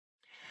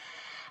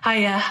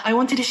Hi, I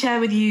wanted to share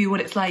with you what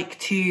it's like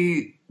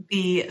to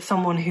be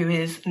someone who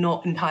is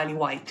not entirely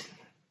white.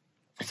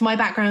 So my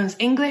background's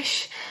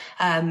English.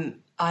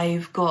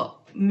 I've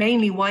got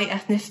mainly white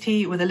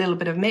ethnicity with a little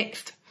bit of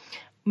mixed.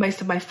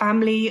 Most of my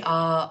family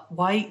are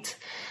white.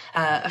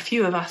 A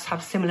few of us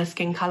have similar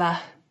skin colour.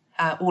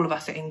 All of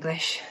us are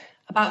English.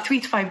 About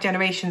 3 to 5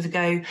 generations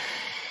ago,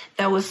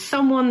 there was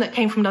someone that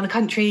came from another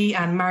country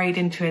and married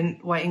into a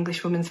white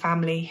English woman's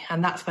family,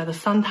 and that's where the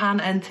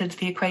suntan entered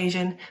the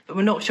equation, but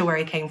we're not sure where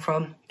he came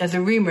from. There's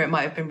a rumour it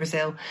might have been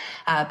Brazil,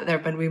 but there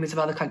have been rumours of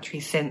other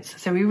countries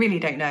since, so we really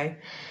don't know.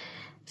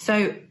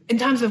 So in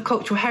terms of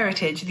cultural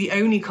heritage, the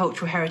only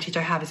cultural heritage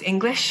I have is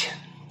English.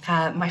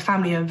 My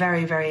family are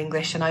very, very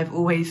English, and I've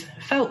always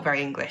felt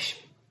very English.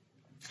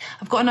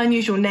 I've got an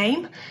unusual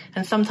name,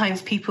 and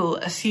sometimes people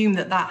assume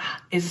that that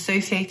is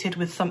associated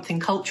with something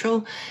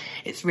cultural.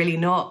 It's really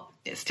not.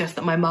 It's just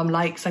that my mum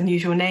likes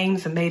unusual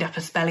names and made up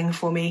a spelling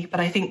for me.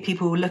 But I think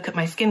people will look at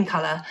my skin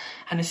colour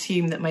and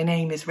assume that my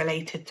name is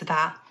related to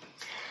that.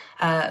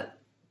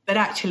 But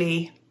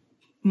actually,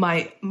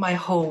 my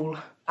whole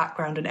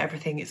background and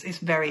everything is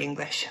very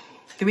English.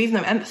 The reason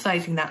I'm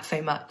emphasising that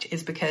so much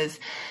is because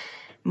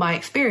my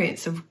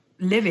experience of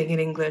living in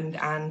England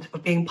and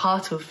of being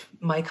part of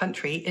my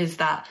country is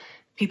that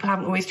people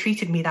haven't always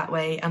treated me that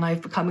way, and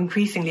I've become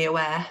increasingly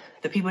aware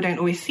that people don't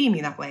always see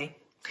me that way.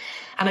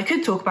 And I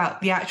could talk about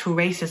the actual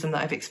racism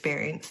that I've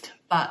experienced,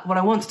 but what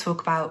I want to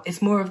talk about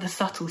is more of the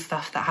subtle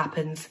stuff that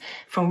happens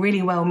from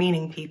really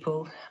well-meaning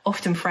people,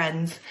 often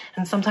friends,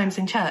 and sometimes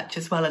in church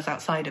as well as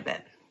outside of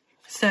it.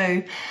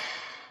 So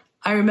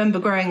I remember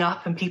growing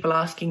up and people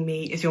asking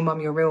me, is your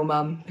mum your real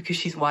mum because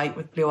she's white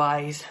with blue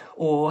eyes?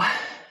 Or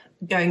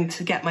going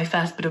to get my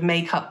first bit of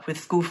makeup with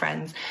school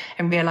friends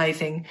and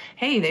realising,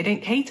 hey, they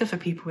don't cater for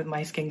people with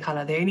my skin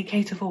colour, they only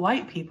cater for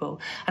white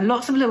people. And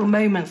lots of little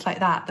moments like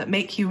that that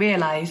make you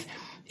realise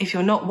if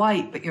you're not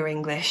white but you're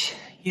English,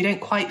 you don't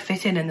quite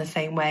fit in the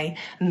same way,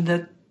 and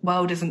the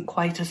world isn't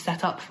quite as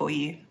set up for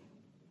you.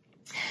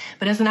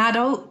 But as an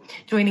adult,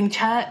 joining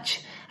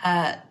church,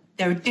 there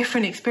are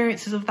different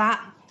experiences of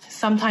that.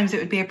 Sometimes it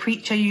would be a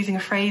preacher using a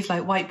phrase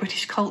like white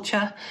British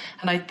culture,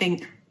 and I'd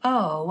think,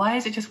 oh, why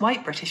is it just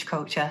white British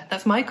culture?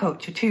 That's my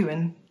culture too,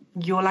 and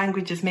your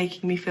language is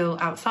making me feel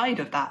outside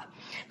of that,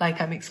 like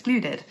I'm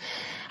excluded.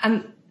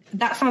 And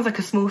that sounds like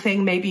a small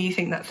thing. Maybe you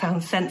think that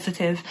sounds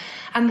sensitive.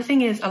 And the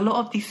thing is, a lot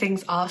of these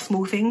things are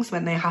small things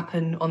when they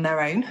happen on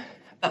their own,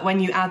 but when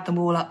you add them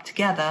all up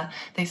together,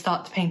 they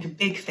start to paint a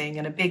big thing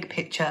and a big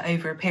picture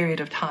over a period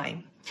of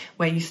time,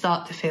 where you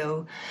start to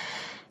feel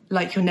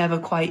like you're never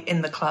quite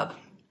in the club.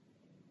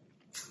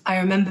 I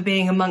remember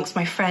being amongst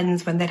my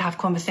friends when they'd have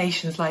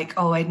conversations like,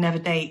 oh, I'd never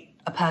date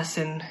a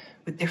person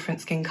with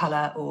different skin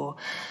colour, or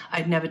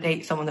I'd never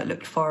date someone that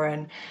looked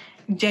foreign.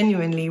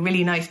 Genuinely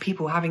really nice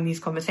people having these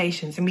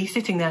conversations, and me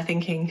sitting there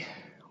thinking,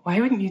 why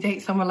wouldn't you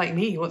date someone like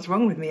me? What's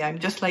wrong with me? I'm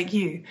just like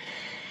you.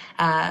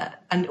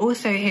 And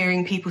also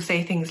hearing people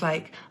say things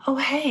like, oh,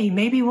 hey,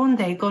 maybe one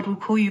day God will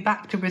call you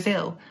back to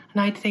Brazil.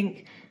 And I'd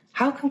think,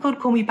 how can God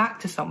call me back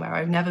to somewhere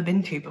I've never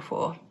been to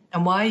before?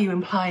 And why are you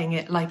implying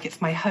it like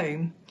it's my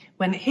home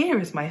when here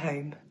is my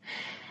home?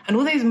 And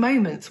all those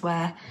moments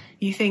where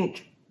you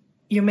think,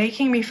 you're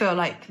making me feel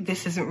like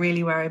this isn't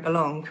really where I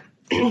belong,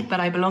 but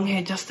I belong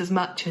here just as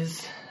much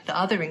as the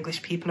other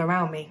English people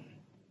around me.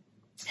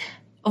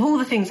 Of all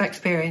the things I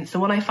experience, the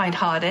one I find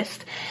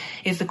hardest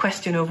is the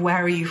question of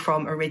where are you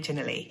from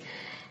originally?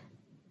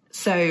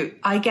 So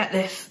I get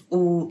this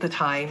all the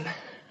time.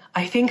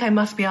 I think I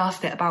must be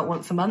asked it about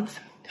once a month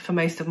for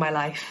most of my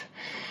life.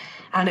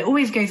 And it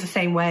always goes the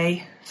same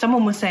way.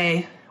 Someone will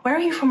say, where are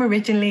you from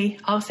originally?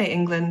 I'll say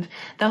England.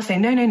 They'll say,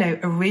 no,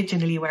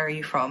 originally where are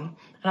you from?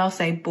 And I'll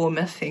say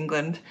Bournemouth,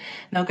 England.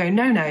 And they'll go,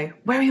 no,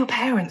 where are your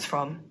parents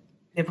from?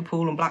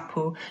 Liverpool and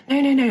Blackpool.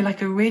 No,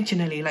 like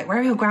originally, like where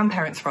are your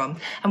grandparents from?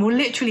 And we'll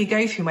literally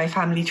go through my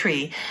family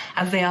tree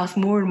as they ask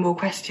more and more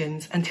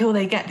questions until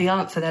they get the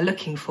answer they're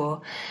looking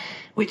for,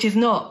 which is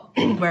not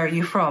where are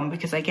you from,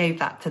 because I gave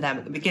that to them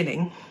at the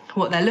beginning.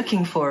 What they're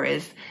looking for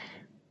is,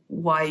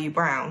 why are you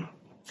brown?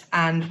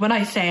 And when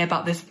I say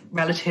about this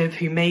relative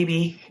who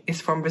maybe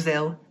is from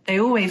Brazil, they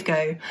always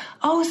go,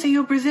 oh, so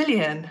you're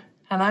Brazilian?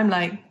 And I'm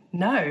like,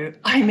 no,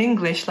 I'm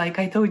English, like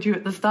I told you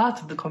at the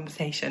start of the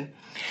conversation.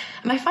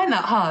 And I find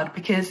that hard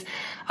because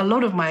a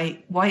lot of my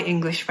white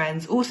English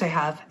friends also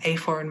have a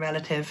foreign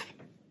relative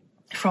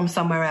from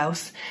somewhere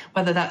else,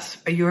 whether that's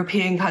a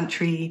European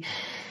country,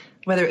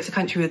 whether it's a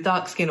country with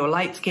dark skin or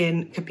light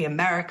skin, it could be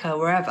America,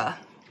 wherever.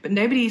 But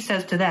nobody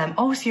says to them,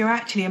 oh, so you're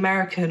actually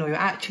American or you're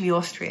actually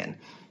Austrian.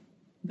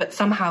 But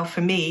somehow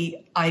for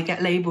me, I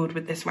get labelled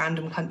with this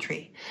random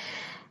country.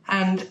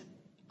 And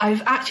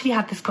I've actually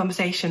had this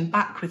conversation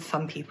back with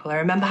some people. I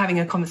remember having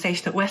a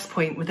conversation at West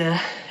Point with a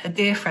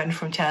dear friend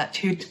from church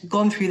who'd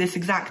gone through this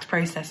exact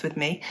process with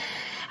me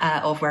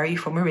of where are you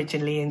from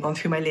originally and gone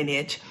through my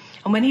lineage.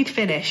 And when he'd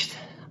finished,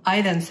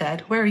 I then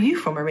said, where are you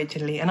from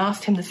originally? And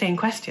asked him the same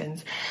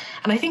questions.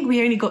 And I think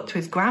we only got to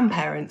his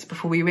grandparents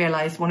before we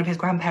realised one of his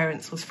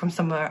grandparents was from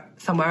somewhere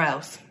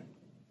else.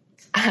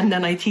 And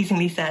then I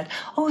teasingly said,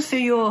 oh, so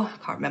you're, I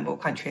can't remember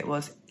what country it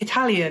was,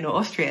 Italian or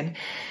Austrian.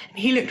 And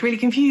he looked really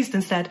confused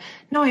and said,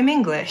 no, I'm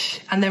English.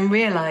 And then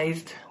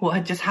realised what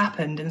had just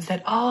happened and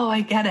said, oh,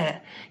 I get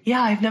it.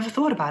 Yeah, I've never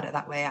thought about it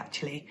that way,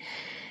 actually.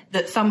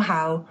 That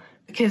somehow,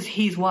 because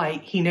he's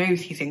white, he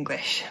knows he's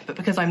English. But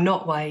because I'm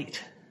not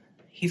white,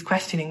 he's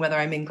questioning whether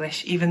I'm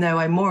English, even though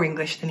I'm more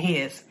English than he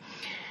is.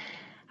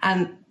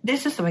 And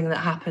this is something that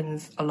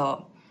happens a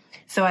lot.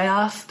 So I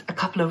asked a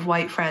couple of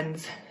white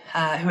friends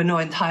who are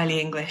not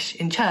entirely English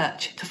in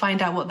church to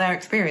find out what their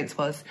experience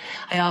was.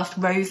 I asked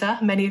Rosa,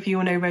 many of you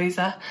will know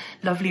Rosa,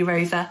 lovely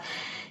Rosa.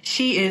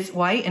 She is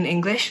white and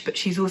English, but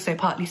she's also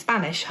partly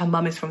Spanish. Her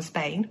mum is from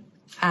Spain.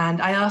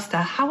 And I asked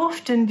her, how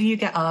often do you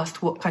get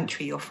asked what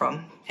country you're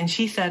from? And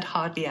she said,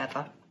 hardly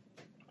ever.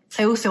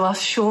 I also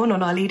asked Sean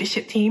on our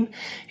leadership team,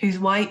 who's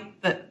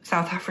white but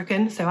South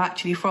African, so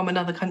actually from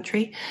another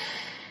country.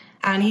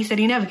 And he said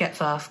he never gets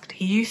asked.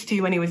 He used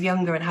to when he was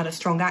younger and had a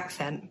strong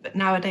accent, but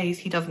nowadays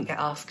he doesn't get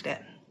asked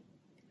it.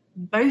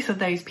 Both of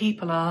those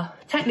people are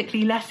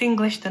technically less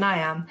English than I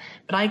am,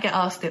 but I get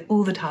asked it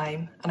all the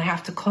time, and I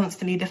have to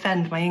constantly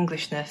defend my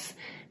Englishness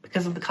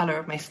because of the colour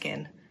of my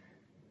skin.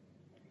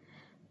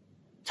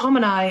 Tom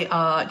and I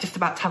are just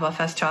about to have our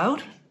first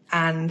child,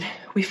 and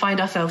we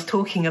find ourselves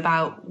talking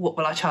about what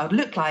will our child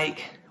look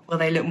like. Will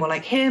they look more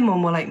like him or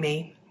more like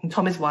me? And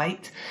Tom is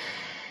white.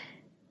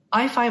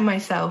 I find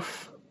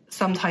myself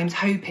sometimes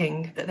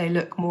hoping that they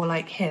look more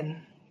like him,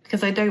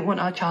 because I don't want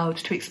our child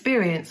to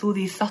experience all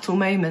these subtle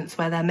moments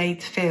where they're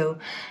made to feel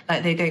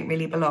like they don't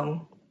really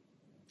belong.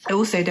 I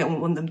also don't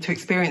want them to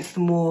experience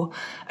the more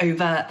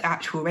overt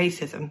actual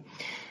racism.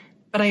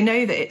 But I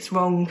know that it's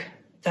wrong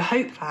to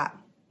hope that.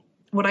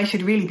 What I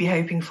should really be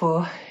hoping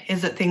for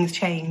is that things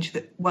change,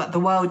 that the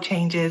world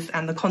changes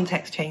and the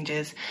context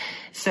changes,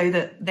 so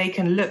that they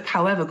can look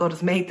however God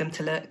has made them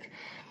to look,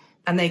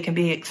 and they can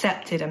be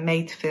accepted and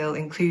made to feel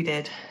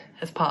included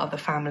as part of the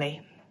family.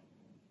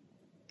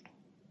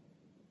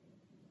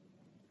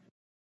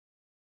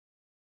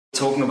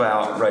 Talking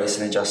about race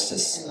and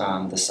injustice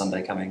this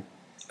Sunday coming.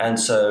 And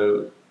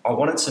so I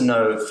wanted to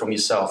know from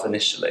yourself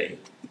initially,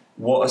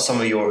 what are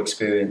some of your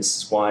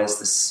experiences? Why is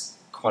this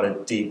quite a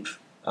deep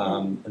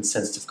and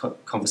sensitive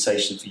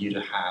conversation for you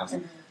to have?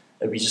 Mm-hmm.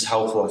 It'd be just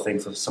helpful, I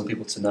think, for some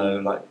people to know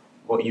like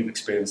what you've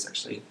experienced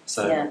actually.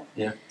 So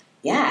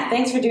yeah,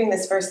 thanks for doing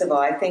this, first of all.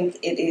 I think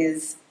it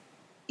is,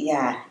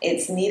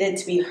 it's needed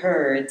to be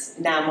heard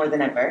now more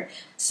than ever.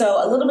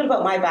 So a little bit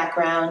about my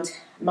background.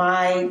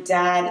 My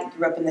dad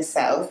grew up in the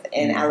South,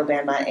 in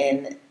Alabama,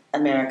 in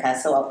America.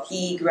 So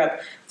he grew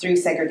up through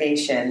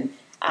segregation,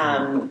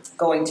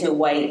 going to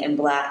white and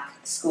black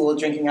school,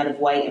 drinking out of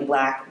white and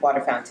black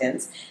water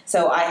fountains.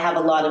 So I have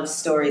a lot of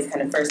stories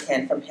kind of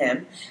firsthand from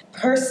him.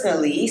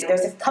 Personally,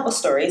 there's a couple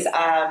stories.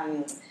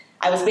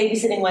 I was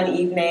babysitting one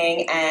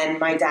evening, and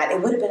my dad,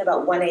 it would have been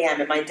about 1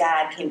 a.m., and my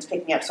dad came to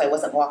pick me up, so I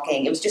wasn't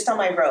walking. It was just on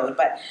my road,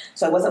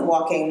 so I wasn't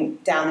walking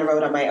down the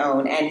road on my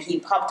own, and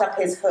he popped up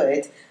his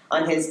hood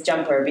on his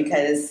jumper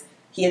because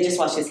he had just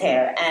washed his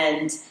hair,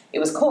 and it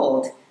was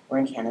cold. We're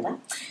in Canada.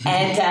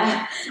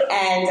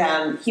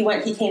 And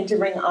he came to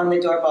ring on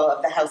the doorbell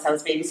of the house I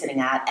was babysitting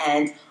at,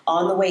 and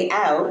on the way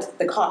out,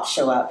 the cops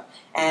show up.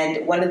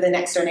 And one of the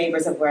next door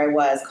neighbors of where I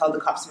was called the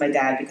cops to my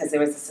dad because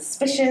there was a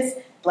suspicious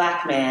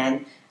black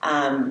man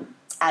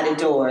at a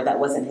door that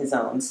wasn't his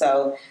own.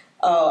 So,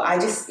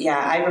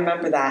 I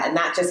remember that. And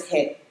that just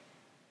hit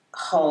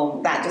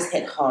home. That just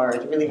hit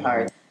hard, really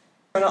hard.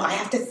 I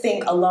have to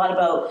think a lot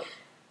about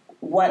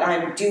what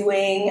I'm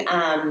doing.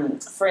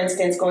 For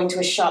instance, before going to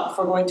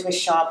a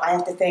shop, I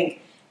have to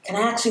think, can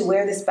I actually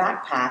wear this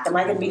backpack? Am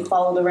I going to be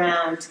followed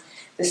around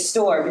the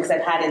store? Because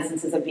I've had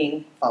instances of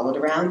being followed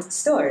around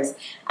stores.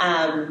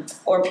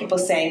 Or people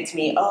saying to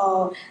me,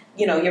 oh,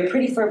 you're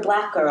pretty for a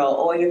black girl,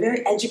 or you're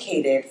very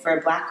educated for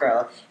a black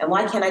girl. And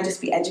why can't I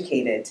just be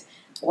educated?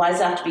 Why does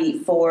it have to be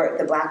for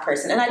the black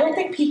person? And I don't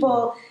think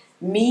people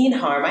mean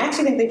harm. I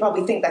actually think they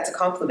probably think that's a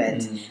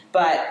compliment,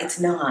 but it's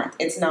not.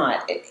 It's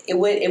not. It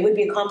would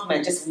be a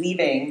compliment just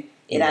leaving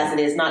it as it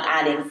is, not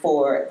adding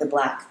for the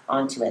black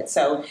onto it.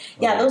 So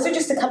those are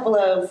just a couple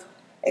of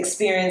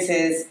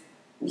experiences,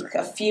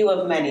 a few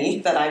of many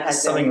that I've had.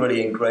 Something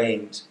really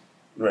ingrained,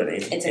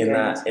 in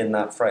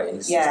that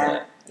phrase. Yeah, isn't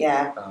it?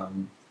 yeah.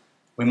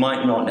 We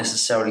might not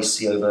necessarily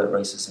see overt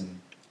racism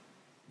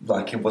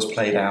like it was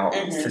played out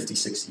 50,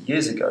 60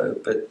 years ago,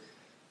 but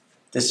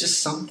there's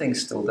just something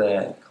still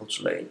there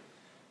culturally.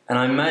 And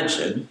I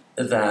imagine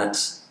that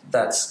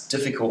that's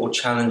difficult or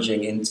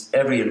challenging in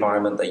every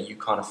environment that you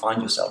kind of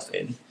find yourself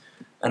in.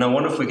 And I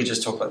wonder if we could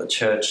just talk about the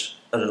church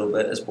a little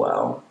bit as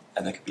well.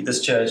 And that could be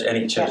this church,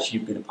 any church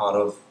you've been a part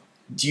of.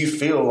 Do you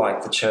feel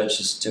like the church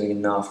is doing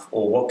enough,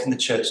 or what can the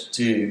church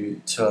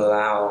do to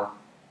allow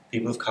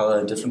people of colour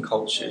and different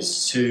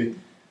cultures to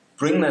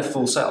bring their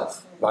full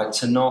self, like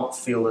to not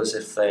feel as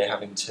if they're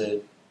having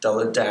to dull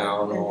it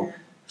down or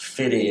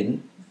fit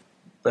in,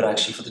 but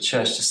actually for the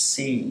church to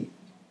see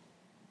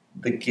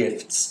the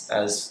gifts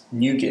as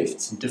new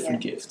gifts and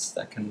different gifts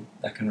that can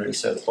really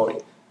serve the body?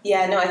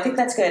 Yeah, no, I think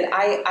that's good.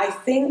 I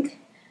think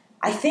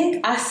I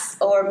think us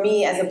or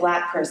me as a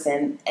Black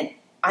person, and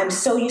I'm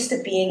so used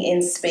to being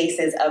in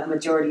spaces of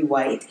majority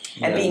white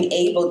and being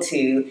able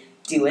to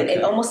do it. Okay.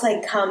 It almost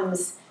like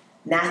comes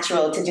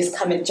natural to just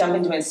come and jump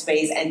into a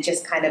space and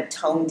just kind of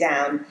tone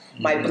down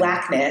my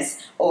Blackness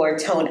or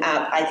tone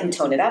up. I can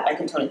tone it up. I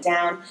can tone it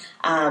down.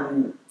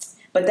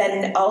 But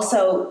then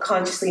also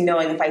consciously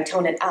knowing if I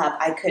tone it up,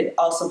 I could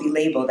also be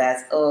labeled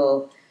as,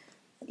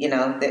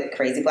 the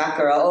crazy Black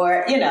girl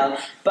or,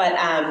 But,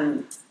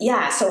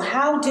 so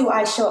how do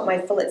I show up my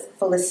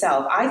fullest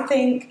self? I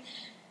think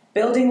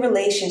building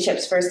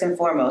relationships first and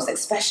foremost,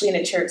 especially in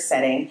a church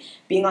setting,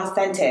 being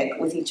authentic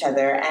with each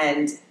other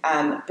and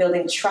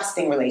building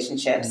trusting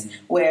relationships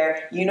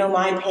where you know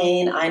my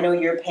pain, I know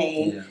your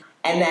pain,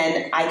 and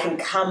then I can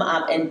come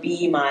up and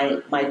be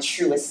my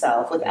truest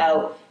self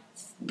without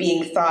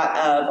being thought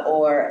of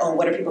or,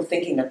 what are people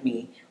thinking of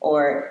me?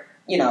 Or,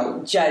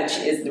 judge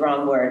is the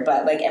wrong word,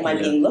 but like, am I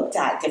being looked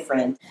at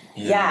different?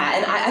 Yeah.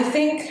 And I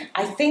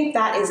think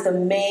that is the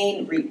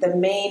main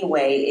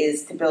way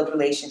is to build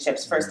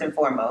relationships first and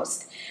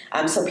foremost.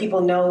 So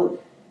people know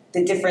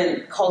the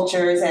different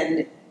cultures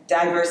and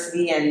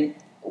diversity and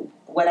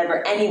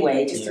whatever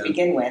anyway, just to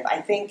begin with.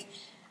 I think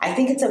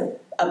it's a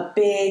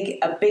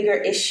bigger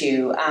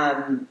issue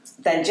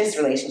than just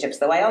relationships,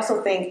 though. I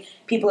also think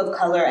people of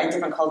color and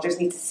different cultures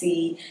need to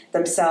see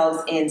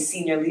themselves in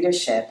senior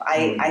leadership.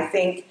 I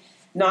think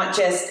not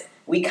just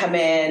we come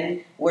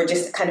in, we're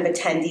just kind of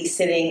attendees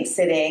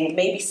sitting,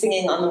 maybe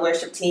singing on the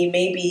worship team,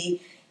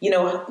 maybe,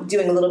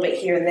 doing a little bit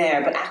here and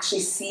there, but actually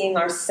seeing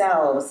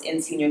ourselves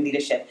in senior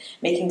leadership,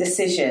 making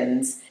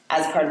decisions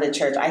as part of the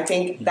church. I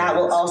think that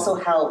will also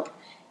help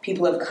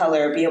people of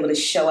color be able to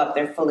show up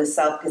their fullest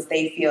self because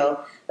we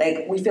feel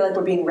like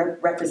we're being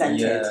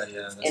represented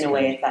in a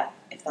way.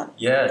 If that.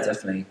 Yeah,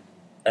 definitely.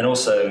 And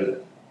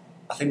also,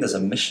 I think there's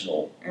a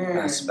missional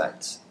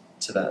aspect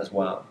to that as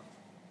well.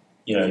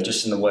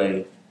 Just in the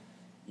way,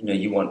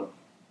 you want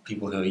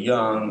people who are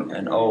young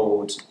and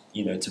old,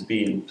 to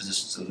be in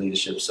positions of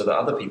leadership so that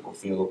other people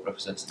feel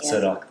represented. Yeah. So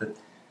like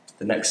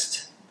the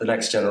next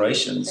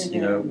generations,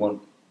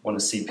 want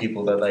to see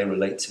people that they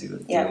relate to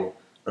and feel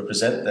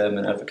represent them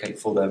and advocate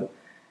for them.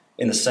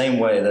 In the same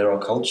way, there are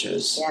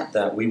cultures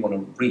that we want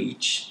to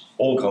reach,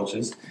 all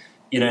cultures,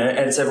 and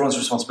it's everyone's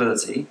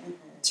responsibility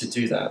to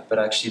do that. But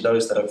actually,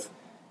 those that have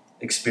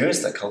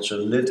experienced that culture,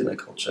 lived in that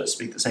culture,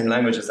 speak the same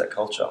language as that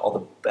culture, are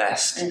the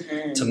best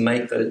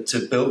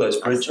to build those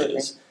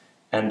bridges.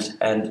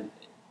 And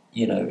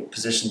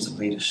positions of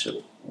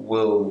leadership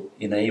will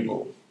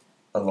enable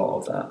a lot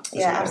of that.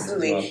 Yeah,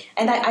 absolutely. Well.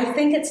 And I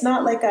think it's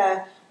not like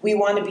we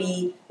want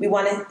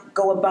to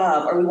go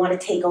above or we want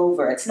to take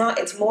over. It's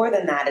more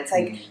than that. It's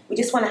like we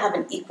just want to have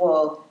an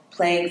equal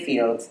playing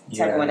field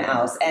to everyone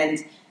else. And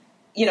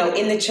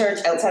in the church,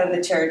 outside of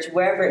the church,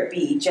 wherever it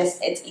be,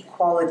 just it's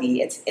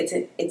equality. It's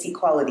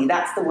equality.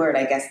 That's the word,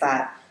 I guess,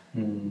 that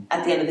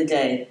at the end of the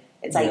day,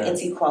 it's like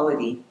it's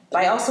equality.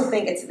 But I also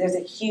think there's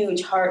a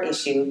huge heart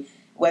issue,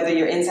 whether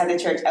you're inside the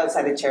church,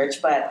 outside the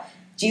church. But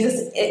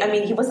Jesus,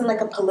 he wasn't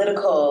like a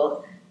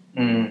political...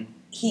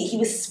 He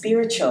was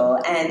spiritual,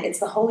 and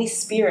it's the Holy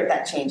Spirit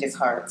that changes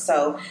hearts.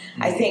 So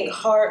I think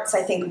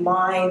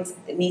minds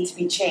need to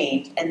be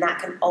changed, and that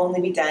can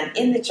only be done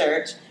in the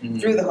church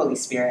through the Holy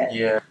Spirit.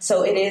 Yeah.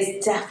 So it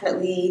is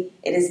definitely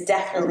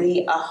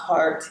a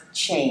heart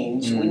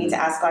change. We need to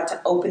ask God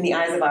to open the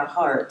eyes of our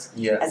heart,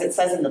 as it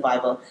says in the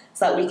Bible,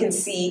 so that we can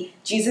see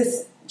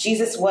Jesus.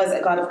 Jesus was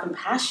a God of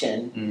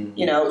compassion.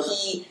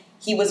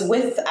 He was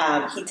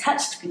he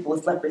touched people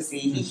with leprosy.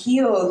 He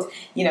healed,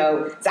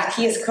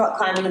 Zacchaeus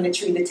climbing in the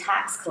tree, the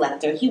tax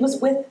collector. He was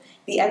with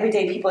the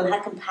everyday people and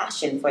had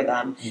compassion for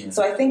them. Yeah.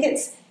 So I think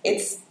it's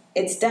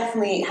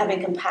definitely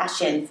having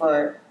compassion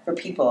for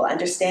people,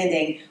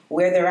 understanding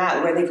where they're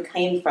at, where they've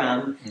came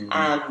from.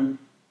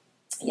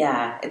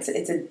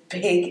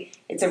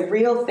 It's a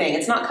real thing.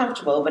 It's not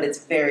comfortable, but it's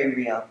very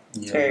real.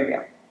 It's very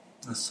real.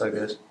 That's so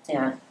good.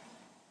 Yeah.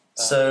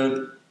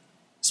 So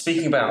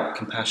speaking about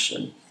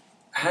compassion,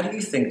 how do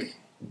you think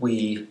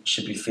we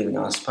should be feeling?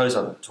 I suppose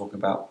I'm talking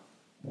about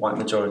white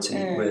majority,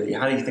 really.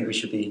 How do you think we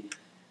should be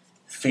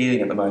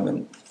feeling at the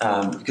moment?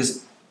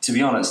 Because, to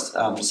be honest,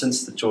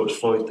 since the George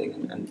Floyd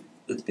thing and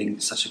it being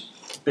such a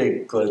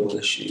big global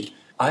issue,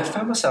 I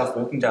found myself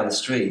walking down the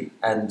street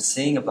and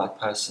seeing a black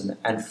person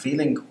and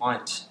feeling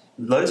quite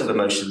loads of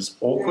emotions,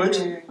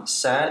 awkward,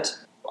 sad.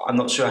 I'm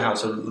not sure how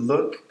to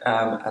look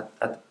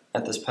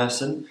at this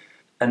person,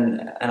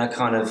 and a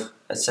kind of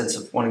a sense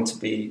of wanting to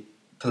be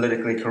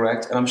politically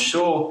correct, and I'm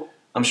sure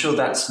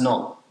that's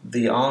not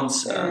the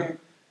answer.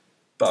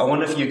 But I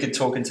wonder if you could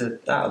talk into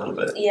that a little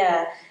bit.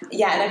 Yeah,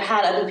 and I've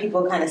had other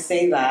people kind of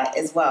say that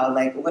as well.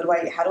 Like,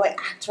 how do I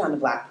act around a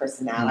black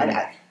person now?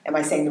 Am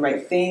I saying the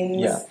right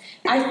things? Yeah.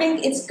 I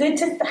think it's good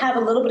to have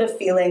a little bit of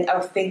feeling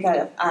or think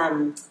of,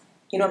 am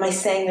I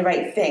saying the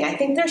right thing? I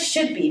think there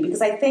should be,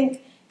 because I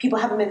think people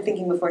haven't been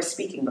thinking before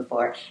speaking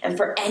before. And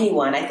for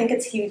anyone, I think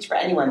it's huge for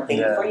anyone.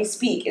 Think before you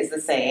speak is the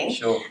saying.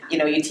 Sure.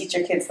 You teach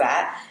your kids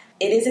that.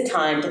 it is a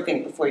time to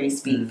think before you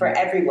speak for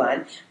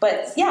everyone.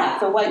 But yeah,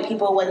 for white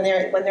people, when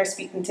they're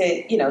speaking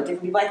to,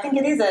 different people, I think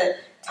it is a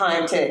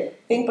time to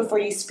think before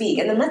you speak,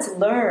 and then let's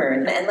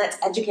learn and let's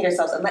educate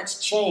ourselves and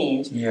let's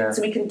change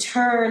so we can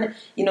turn,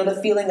 the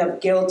feeling of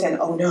guilt and,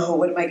 oh no,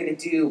 what am I going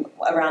to do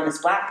around this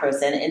Black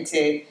person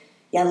into,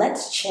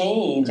 let's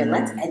change and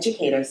let's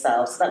educate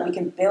ourselves so that we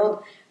can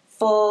build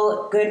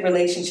full, good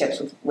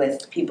relationships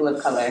with people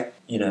of color.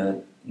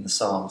 In the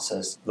Psalm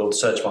says, Lord,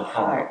 search my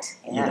heart,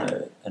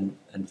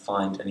 and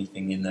find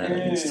anything in there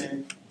that needs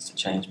to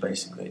change,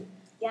 basically.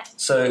 Yeah.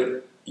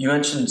 So you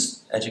mentioned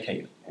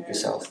educate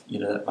yourself.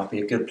 That might be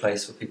a good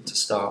place for people to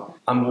start.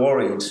 I'm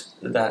worried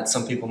that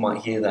some people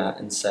might hear that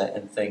and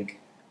think,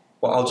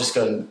 well, I'll just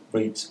go and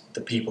read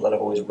the people that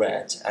I've always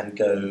read and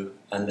go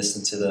and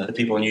listen to the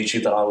people on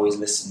YouTube that I always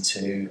listen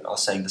to are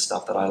saying the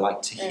stuff that I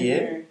like to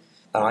hear.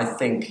 And I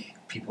think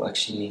people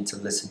actually need to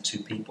listen to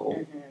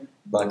people.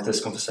 Like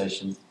this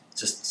conversation,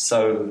 just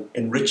so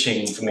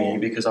enriching for me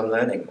because I'm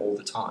learning all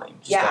the time.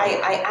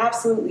 I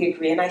absolutely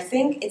agree. And I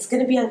think it's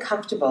going to be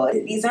uncomfortable.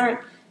 These aren't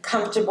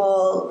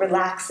comfortable,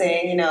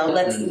 relaxing,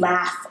 let's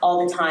laugh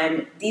all the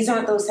time. These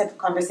aren't those type of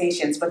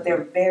conversations, but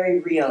they're very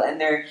real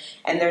and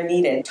they're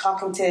needed.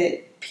 Talking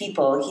to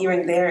people,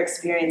 hearing their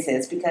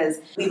experiences, because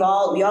we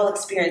all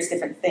experience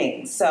different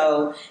things.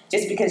 So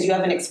just because you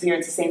haven't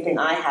experienced the same thing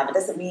I have, it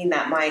doesn't mean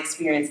that my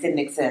experience didn't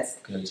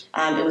exist. Good.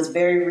 It was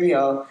very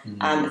real.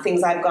 The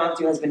things I've gone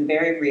through has been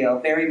very real,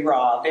 very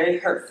raw, very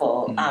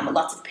hurtful,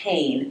 lots of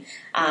pain.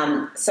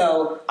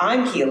 So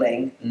I'm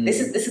healing. This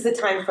is the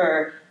time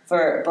for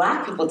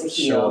Black people to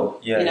heal.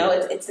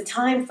 Sure. It's the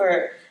time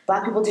for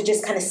Black people to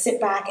just kind of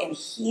sit back and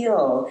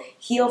heal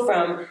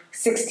from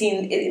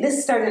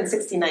this started in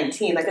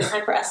 1619, like it's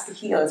time for us to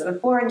heal. It's been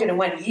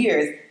 401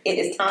 years. It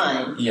is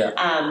time.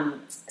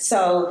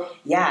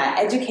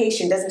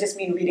 Education doesn't just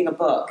mean reading a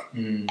book.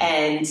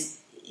 And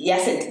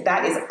yes,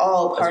 that is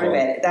all part of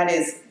it. That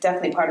is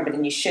definitely part of it,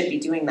 and you should be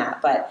doing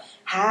that. But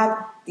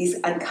have these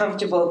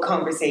uncomfortable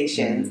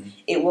conversations.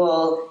 You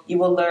will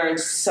learn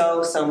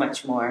so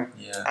much more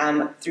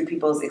through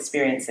people's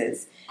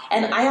experiences.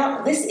 And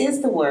this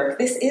is the work.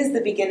 This is the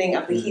beginning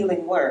of the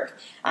healing work,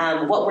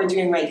 what we're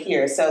doing right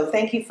here. So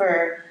thank you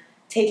for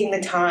taking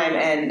the time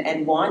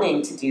and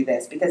wanting to do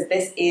this, because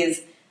this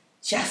is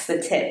just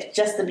the tip,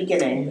 just the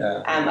beginning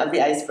of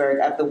the iceberg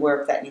of the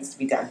work that needs to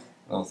be done.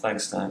 Well,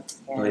 thanks, Nat.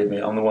 Believe me,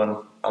 I'm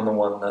the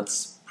one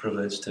that's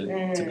privileged to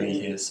be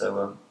here.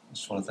 So I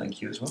just want to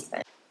thank you as well.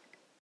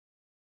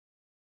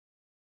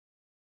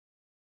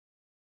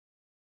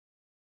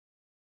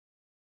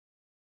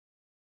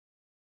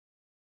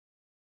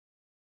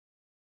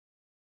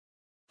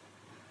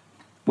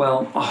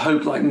 Well, I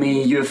hope, like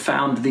me, you have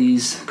found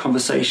these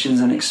conversations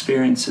and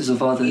experiences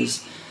of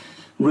others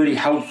really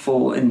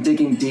helpful in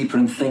digging deeper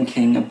and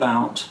thinking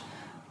about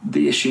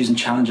the issues and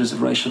challenges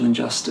of racial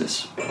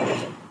injustice.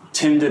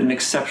 Tim did an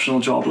exceptional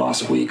job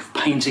last week of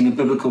painting a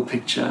biblical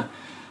picture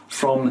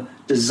from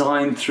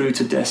design through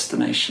to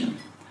destination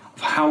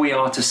of how we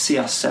are to see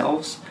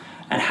ourselves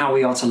and how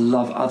we are to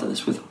love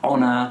others with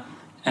honor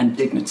and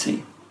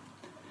dignity,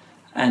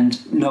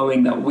 and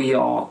knowing that we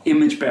are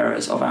image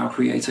bearers of our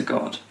Creator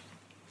God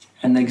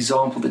and the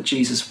example that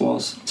Jesus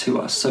was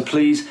to us. So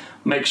please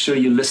make sure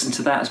you listen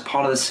to that as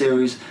part of the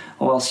series,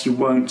 or else you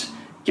won't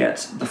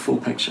get the full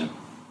picture.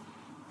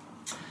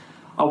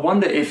 I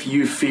wonder if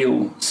you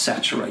feel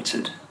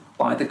saturated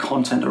by the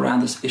content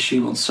around this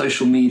issue on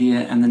social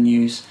media and the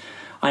news.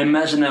 I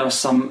imagine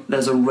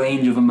there's a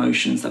range of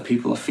emotions that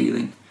people are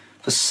feeling.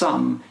 For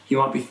some, you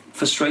might be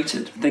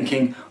frustrated,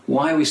 thinking,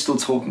 why are we still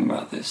talking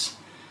about this?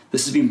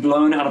 This has been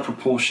blown out of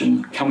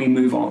proportion. Can we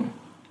move on?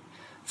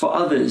 For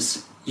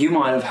others, you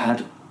might have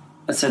had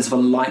a sense of a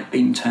light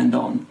being turned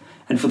on,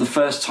 and for the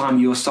first time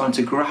you're starting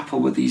to grapple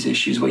with these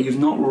issues where you've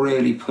not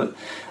really put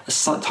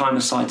time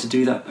aside to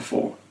do that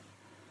before.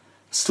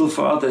 Still,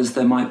 for others,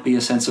 there might be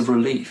a sense of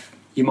relief.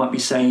 You might be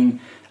saying,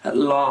 at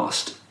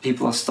last,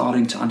 people are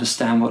starting to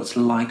understand what it's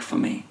like for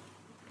me.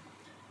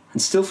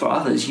 And still for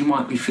others, you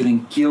might be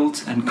feeling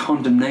guilt and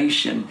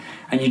condemnation,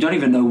 and you don't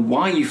even know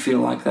why you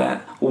feel like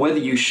that, or whether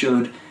you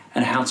should,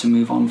 and how to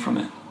move on from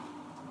it.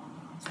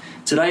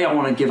 Today, I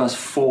want to give us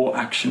 4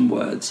 action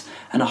words,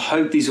 and I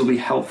hope these will be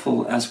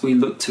helpful as we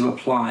look to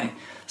apply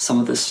some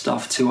of this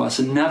stuff to us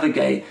and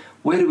navigate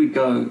where do we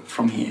go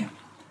from here.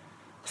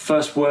 The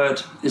first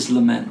word is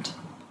lament.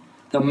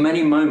 There are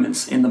many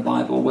moments in the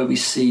Bible where we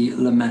see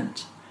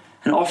lament,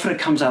 and often it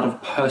comes out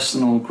of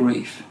personal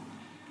grief.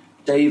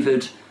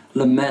 David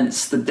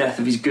laments the death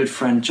of his good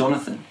friend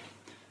Jonathan.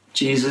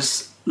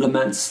 Jesus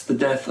laments the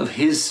death of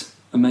his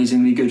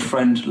amazingly good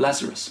friend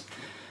Lazarus.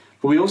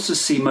 But we also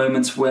see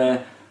moments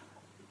where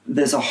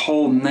there's a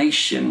whole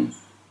nation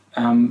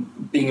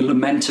being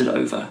lamented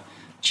over.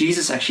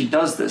 Jesus actually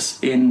does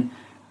this in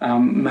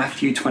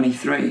Matthew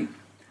 23.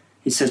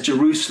 He says,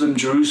 Jerusalem,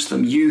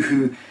 Jerusalem, you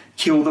who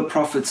kill the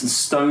prophets and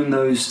stone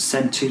those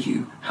sent to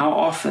you. How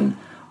often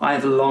I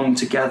have longed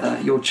to gather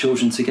your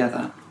children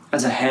together,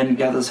 as a hen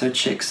gathers her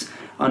chicks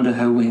under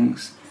her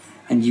wings,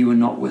 and you are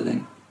not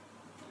willing.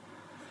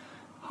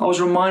 I was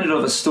reminded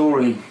of a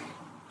story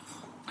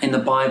in the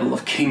Bible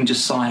of King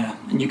Josiah,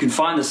 and you can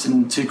find this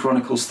in 2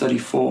 Chronicles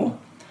 34.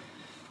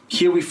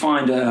 Here we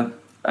find a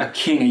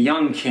king, a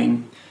young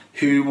king,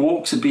 who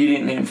walks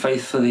obediently and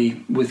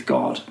faithfully with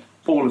God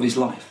all of his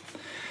life.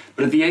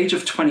 But at the age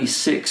of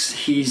 26,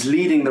 he's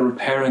leading the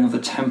repairing of the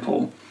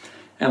temple,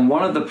 and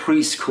one of the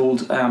priests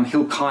called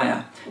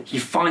Hilkiah, he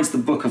finds the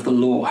book of the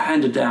law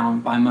handed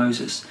down by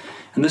Moses.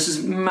 And this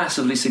is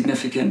massively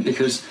significant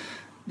because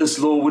this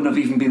law wouldn't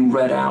have even been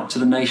read out to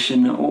the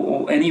nation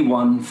or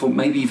anyone for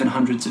maybe even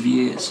hundreds of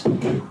years.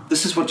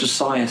 This is what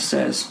Josiah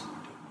says.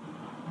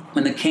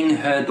 When the king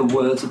heard the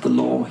words of the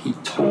law, he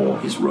tore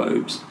his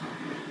robes.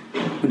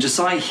 When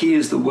Josiah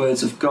hears the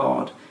words of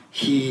God,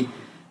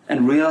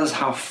 and realizes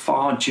how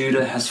far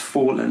Judah has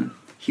fallen,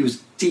 he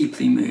was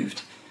deeply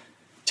moved.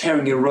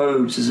 Tearing your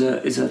robes is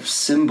a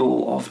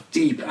symbol of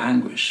deep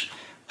anguish,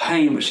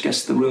 pain which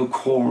gets to the real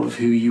core of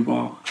who you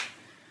are.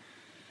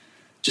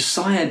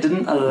 Josiah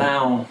didn't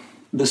allow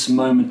this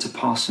moment to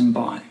pass him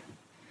by.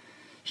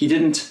 He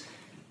didn't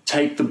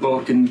take the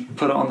book and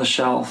put it on the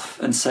shelf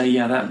and say,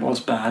 yeah, that was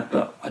bad,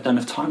 but I don't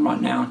have time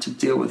right now to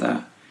deal with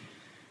that.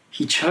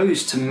 He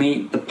chose to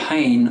meet the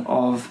pain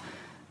of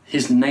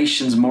his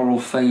nation's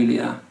moral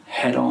failure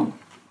head on,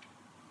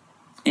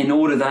 in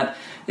order that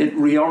it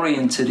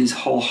reoriented his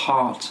whole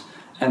heart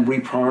and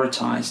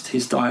reprioritized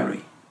his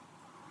diary.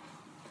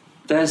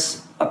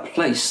 There's a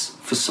place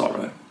for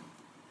sorrow.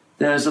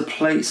 There's a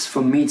place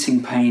for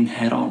meeting pain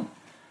head on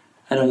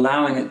and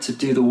allowing it to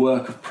do the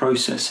work of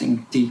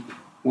processing deep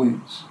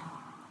wounds.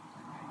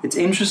 It's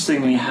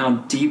interestingly how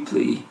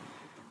deeply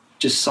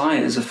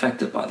Josiah is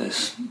affected by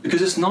this,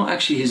 because it's not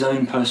actually his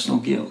own personal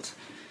guilt.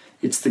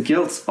 It's the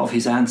guilt of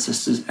his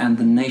ancestors and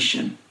the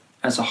nation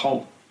as a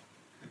whole.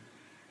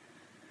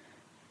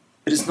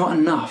 It is not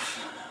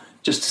enough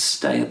just to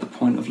stay at the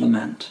point of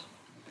lament,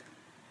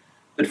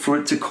 but for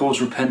it to cause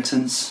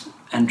repentance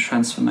and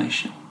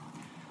transformation.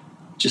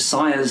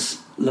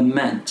 Josiah's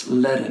lament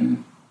led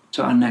him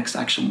to our next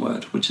action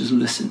word, which is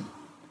listen.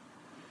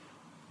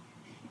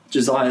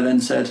 Josiah then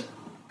said,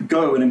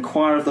 "Go and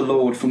inquire of the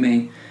Lord for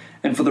me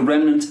and for the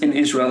remnant in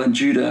Israel and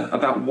Judah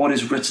about what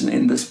is written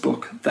in this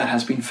book that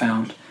has been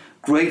found.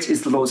 Great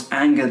is the Lord's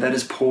anger that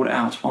is poured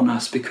out on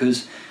us,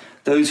 because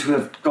those who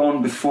have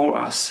gone before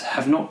us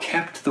have not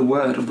kept the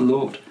word of the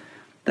Lord.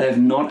 They have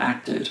not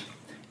acted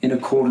in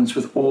accordance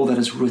with all that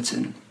is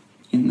written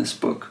in this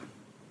book."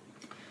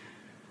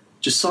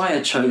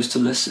 Josiah chose to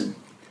listen.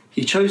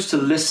 He chose to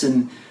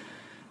listen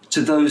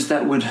to those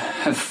that would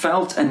have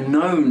felt and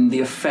known the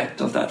effect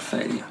of that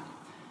failure.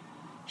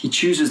 He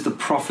chooses the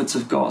prophets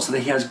of God so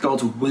that he has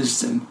God's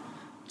wisdom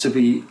to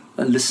be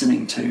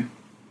listening to.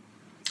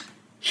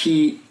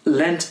 He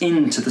leant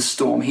into the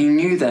storm. He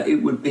knew that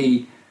it would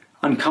be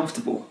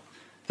uncomfortable.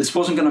 This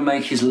wasn't going to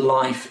make his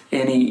life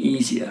any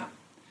easier.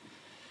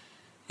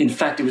 In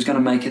fact, it was going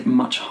to make it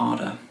much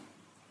harder.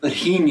 But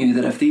he knew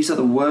that if these are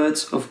the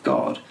words of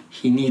God,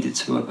 he needed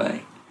to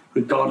obey,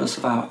 regardless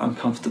of how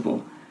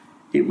uncomfortable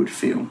it would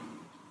feel,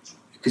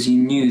 because he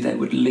knew that it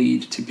would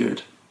lead to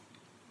good.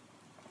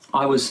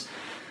 I was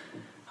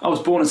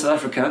born in South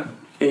Africa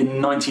in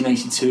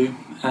 1982,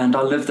 and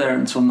I lived there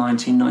until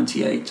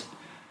 1998.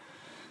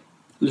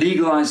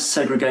 Legalized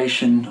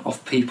segregation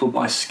of people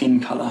by skin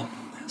color,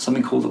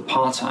 something called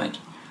apartheid,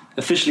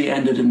 officially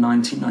ended in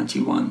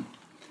 1991.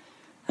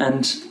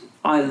 And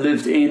I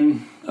lived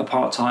in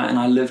apartheid, and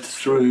I lived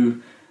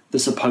through the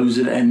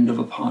supposed end of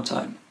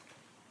apartheid.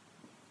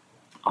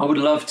 I would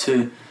love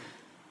to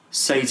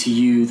say to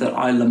you that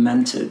I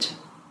lamented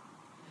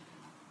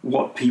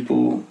what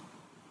people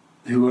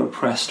who were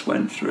oppressed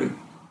went through.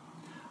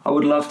 I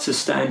would love to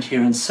stand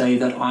here and say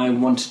that I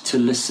wanted to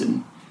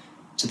listen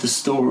to the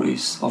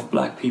stories of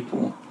black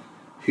people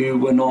who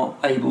were not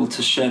able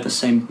to share the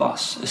same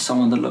bus as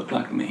someone that looked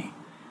like me,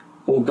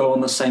 or go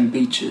on the same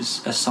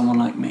beaches as someone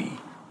like me,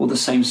 or the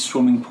same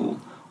swimming pool,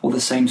 or the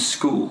same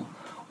school,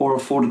 or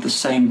afforded the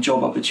same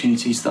job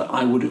opportunities that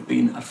I would have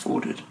been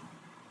afforded.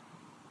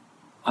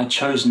 I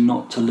chose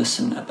not to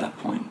listen at that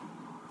point.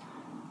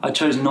 I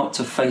chose not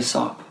to face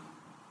up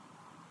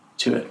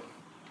to it.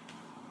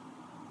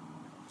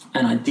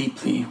 And I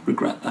deeply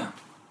regret that.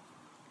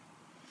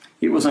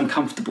 It was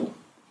uncomfortable.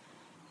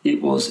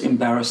 It was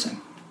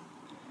embarrassing.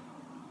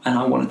 And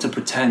I wanted to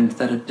pretend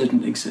that it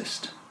didn't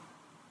exist.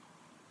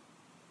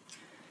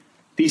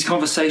 These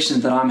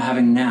conversations that I'm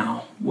having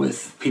now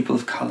with people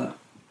of color,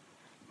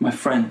 my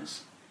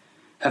friends,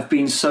 have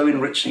been so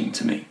enriching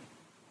to me.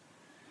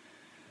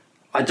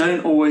 I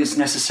don't always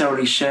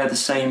necessarily share the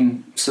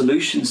same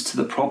solutions to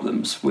the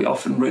problems. We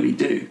often really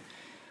do.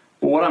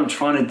 But what I'm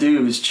trying to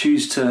do is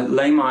choose to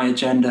lay my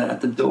agenda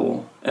at the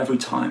door every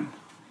time,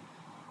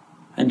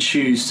 and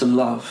choose to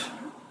love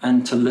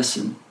and to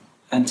listen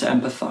and to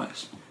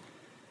empathize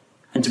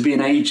and to be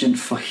an agent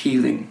for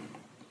healing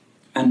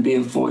and be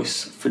a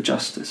voice for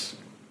justice.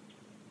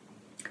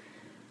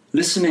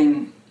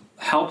 Listening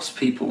helps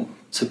people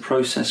to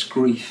process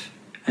grief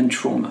and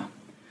trauma.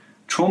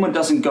 Trauma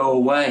doesn't go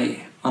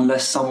away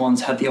unless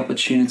someone's had the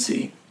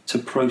opportunity to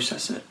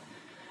process it.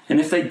 And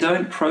if they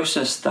don't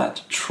process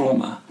that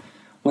trauma,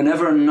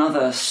 whenever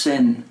another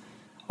sin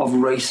of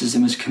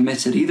racism is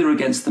committed, either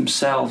against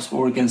themselves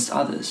or against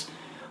others,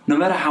 no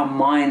matter how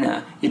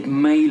minor it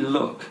may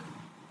look,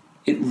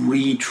 it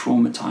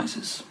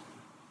re-traumatizes.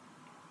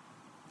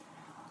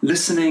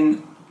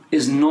 Listening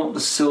is not the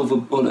silver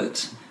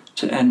bullet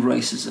to end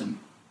racism.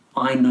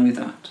 I know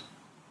that.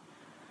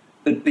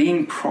 But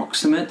being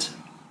proximate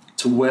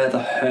to where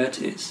the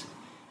hurt is,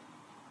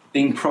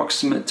 being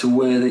proximate to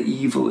where the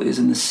evil is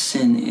and the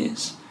sin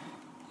is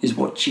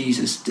what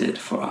Jesus did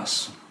for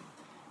us.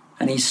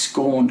 And he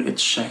scorned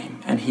its shame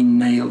and he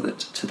nailed it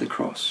to the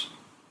cross.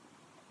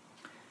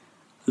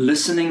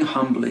 Listening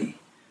humbly,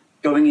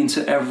 going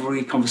into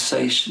every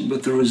conversation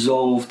with the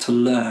resolve to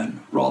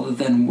learn rather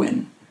than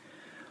win,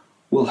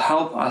 will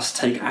help us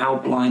take our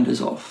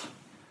blinders off,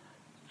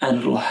 and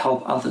it will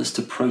help others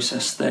to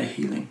process their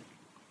healing.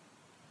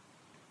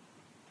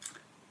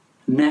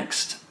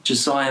 Next,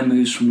 Josiah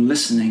moves from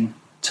listening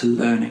to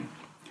learning.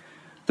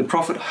 The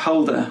prophet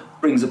Huldah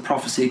brings a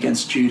prophecy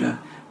against Judah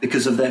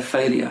because of their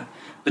failure.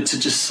 But to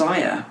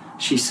Josiah,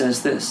 she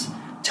says this: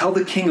 "Tell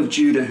the king of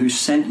Judah who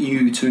sent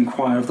you to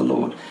inquire of the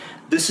Lord,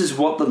 this is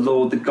what the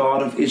Lord, the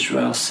God of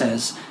Israel,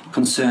 says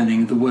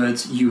concerning the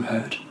words you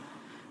heard.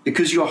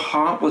 Because your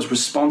heart was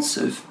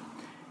responsive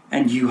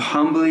and you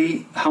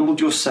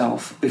humbled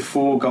yourself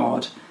before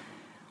God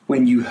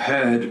when you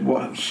heard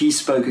what he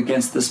spoke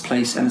against this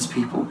place and its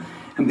people,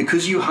 and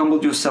because you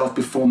humbled yourself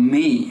before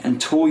me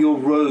and tore your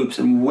robes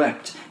and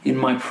wept in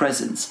my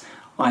presence,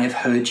 I have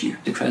heard you,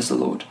 declares the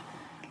Lord.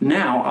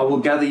 Now I will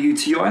gather you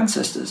to your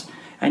ancestors,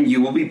 and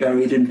you will be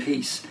buried in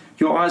peace.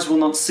 Your eyes will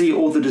not see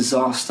all the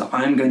disaster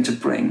I am going to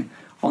bring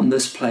on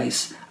this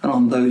place and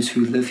on those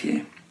who live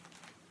here."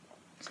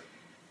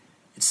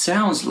 It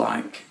sounds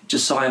like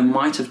Josiah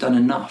might have done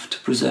enough to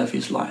preserve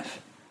his life.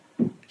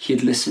 He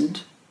had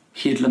listened,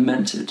 he had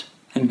lamented,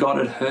 and God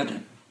had heard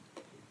him.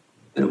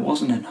 But it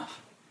wasn't enough.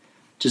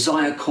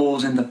 Josiah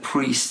calls in the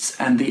priests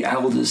and the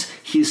elders.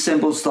 He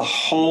assembles the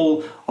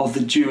whole of the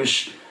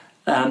Jewish,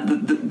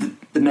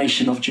 the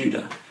nation of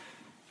Judah.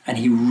 And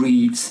he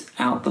reads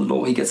out the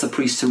law. He gets the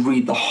priests to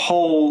read the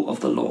whole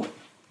of the law.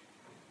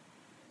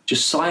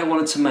 Josiah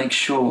wanted to make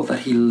sure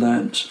that he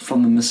learnt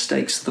from the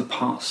mistakes of the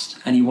past,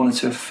 and he wanted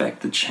to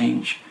effect the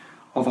change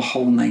of a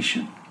whole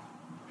nation.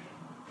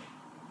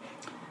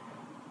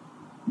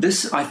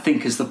 This, I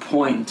think, is the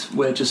point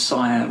where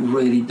Josiah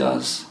really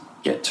does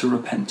get to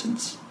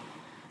repentance.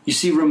 You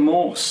see,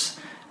 remorse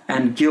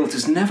and guilt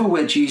is never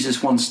where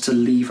Jesus wants to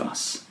leave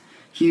us.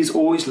 He is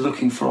always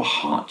looking for a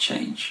heart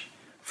change,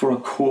 for a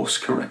course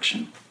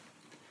correction.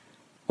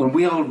 When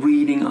we are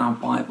reading our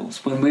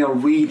Bibles, when we are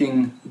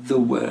reading the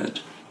Word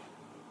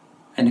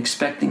and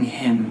expecting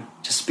him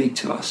to speak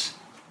to us,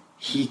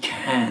 he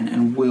can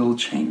and will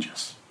change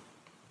us.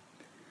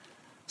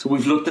 So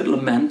we've looked at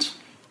lament,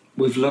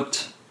 we've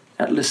looked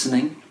at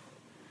listening,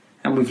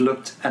 and we've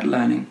looked at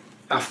learning.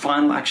 Our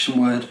final action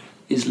word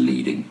is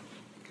leading.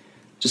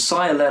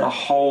 Josiah led a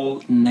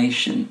whole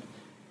nation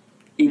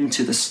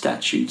into the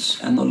statutes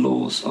and the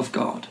laws of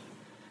God.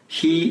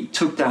 He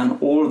took down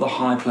all of the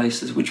high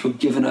places which were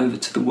given over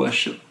to the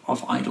worship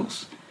of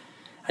idols.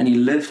 And he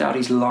lived out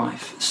his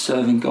life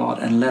serving God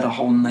and led a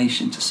whole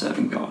nation to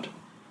serving God.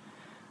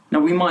 Now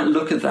we might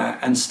look at that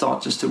and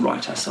start just to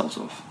write ourselves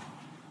off.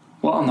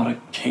 Well, I'm not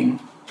a king.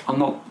 I'm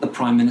not the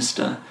prime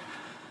minister.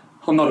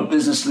 I'm not a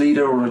business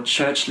leader or a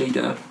church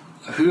leader.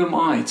 Who am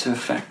I to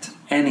effect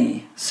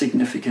any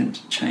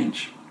significant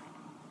change?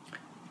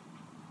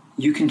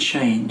 You can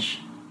change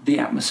the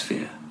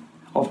atmosphere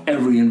of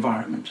every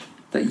environment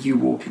that you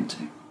walk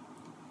into.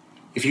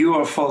 If you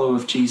are a follower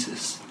of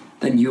Jesus,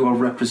 then you are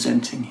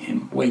representing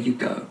him where you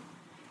go,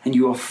 and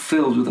you are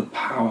filled with the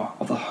power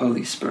of the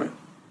Holy Spirit.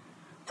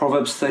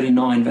 Proverbs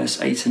 39 verse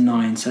 8 and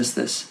 9 says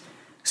this: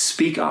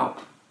 "Speak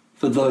up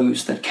for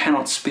those that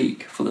cannot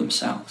speak for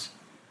themselves,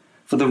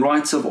 for the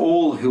rights of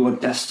all who are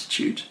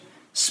destitute.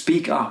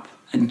 Speak up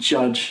and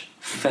judge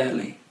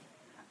fairly.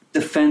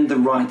 Defend the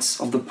rights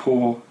of the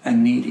poor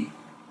and needy."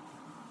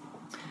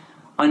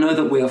 I know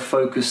that we are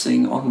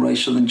focusing on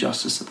racial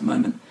injustice at the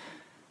moment,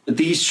 but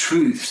these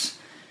truths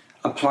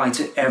apply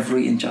to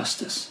every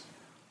injustice.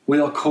 We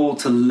are called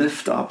to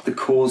lift up the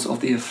cause of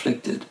the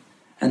afflicted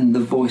and the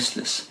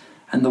voiceless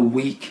and the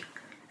weak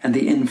and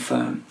the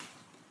infirm.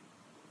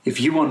 If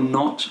you are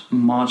not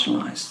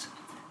marginalized,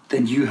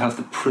 then you have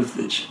the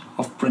privilege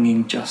of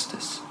bringing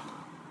justice.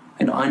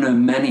 And I know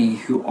many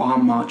who are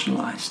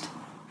marginalized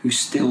who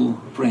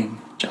still bring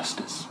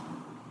justice.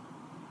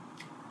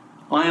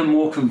 I am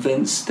more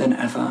convinced than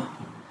ever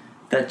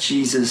that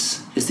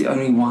Jesus is the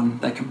only one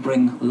that can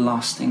bring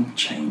lasting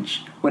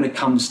change when it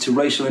comes to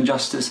racial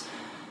injustice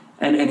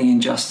and any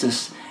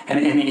injustice and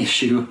any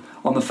issue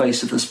on the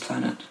face of this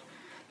planet.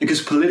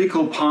 Because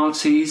political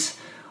parties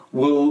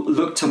will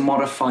look to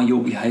modify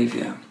your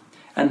behavior,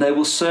 and they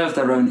will serve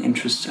their own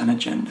interests and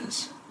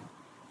agendas.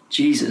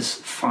 Jesus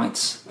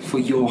fights for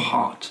your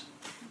heart.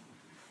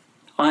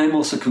 I am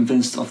also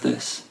convinced of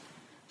this,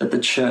 that the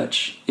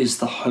church is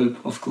the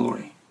hope of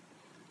glory.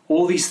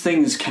 All these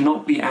things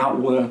cannot be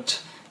outworked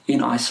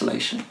in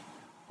isolation.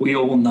 We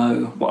all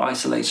know what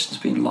isolation's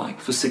been like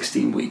for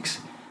 16 weeks.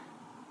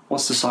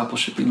 What's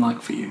discipleship been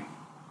like for you?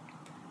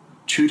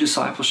 True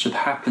discipleship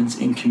happens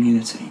in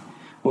community,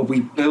 where we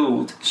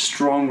build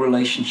strong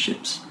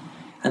relationships,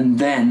 and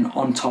then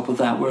on top of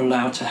that, we're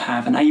allowed to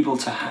have and able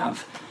to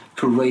have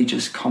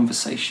courageous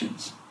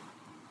conversations.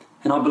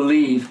 And I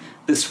believe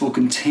this will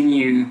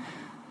continue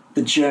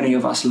the journey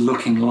of us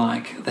looking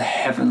like the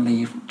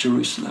heavenly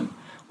Jerusalem,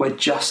 where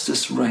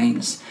justice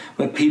reigns,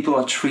 where people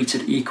are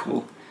treated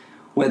equal,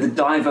 where the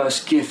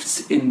diverse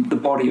gifts in the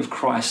body of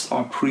Christ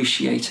are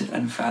appreciated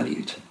and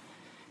valued.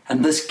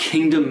 And this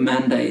kingdom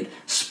mandate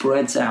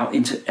spreads out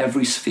into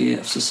every sphere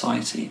of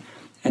society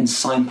and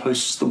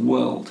signposts the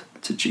world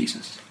to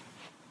Jesus.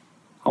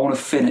 I want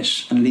to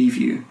finish and leave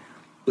you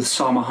with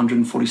Psalm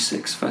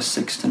 146, verse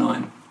 6 to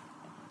 9.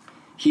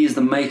 He is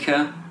the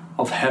maker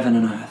of heaven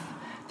and earth,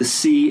 the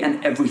sea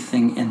and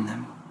everything in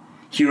them.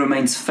 He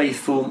remains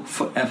faithful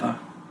forever.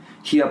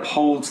 He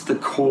upholds the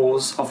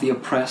cause of the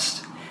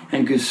oppressed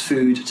and gives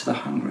food to the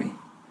hungry.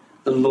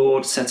 The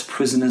Lord sets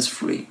prisoners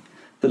free.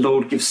 The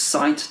Lord gives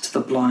sight to the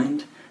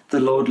blind.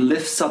 The Lord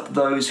lifts up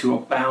those who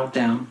are bowed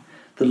down.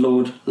 The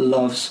Lord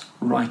loves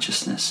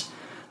righteousness.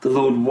 The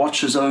Lord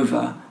watches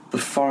over the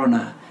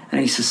foreigner,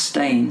 and he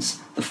sustains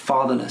the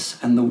fatherless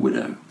and the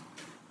widow,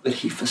 but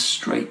he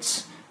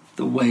frustrates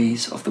the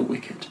ways of the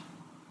wicked.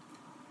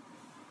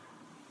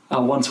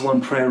 Our one-to-one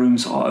prayer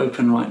rooms are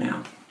open right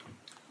now.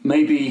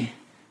 Maybe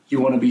you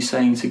want to be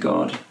saying to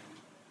God,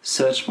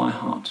 search my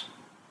heart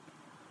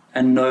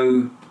and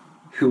know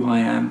who I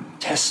am.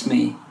 Test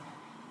me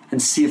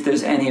and see if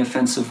there's any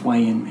offensive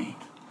way in me,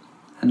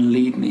 and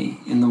lead me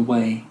in the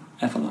way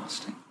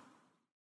everlasting.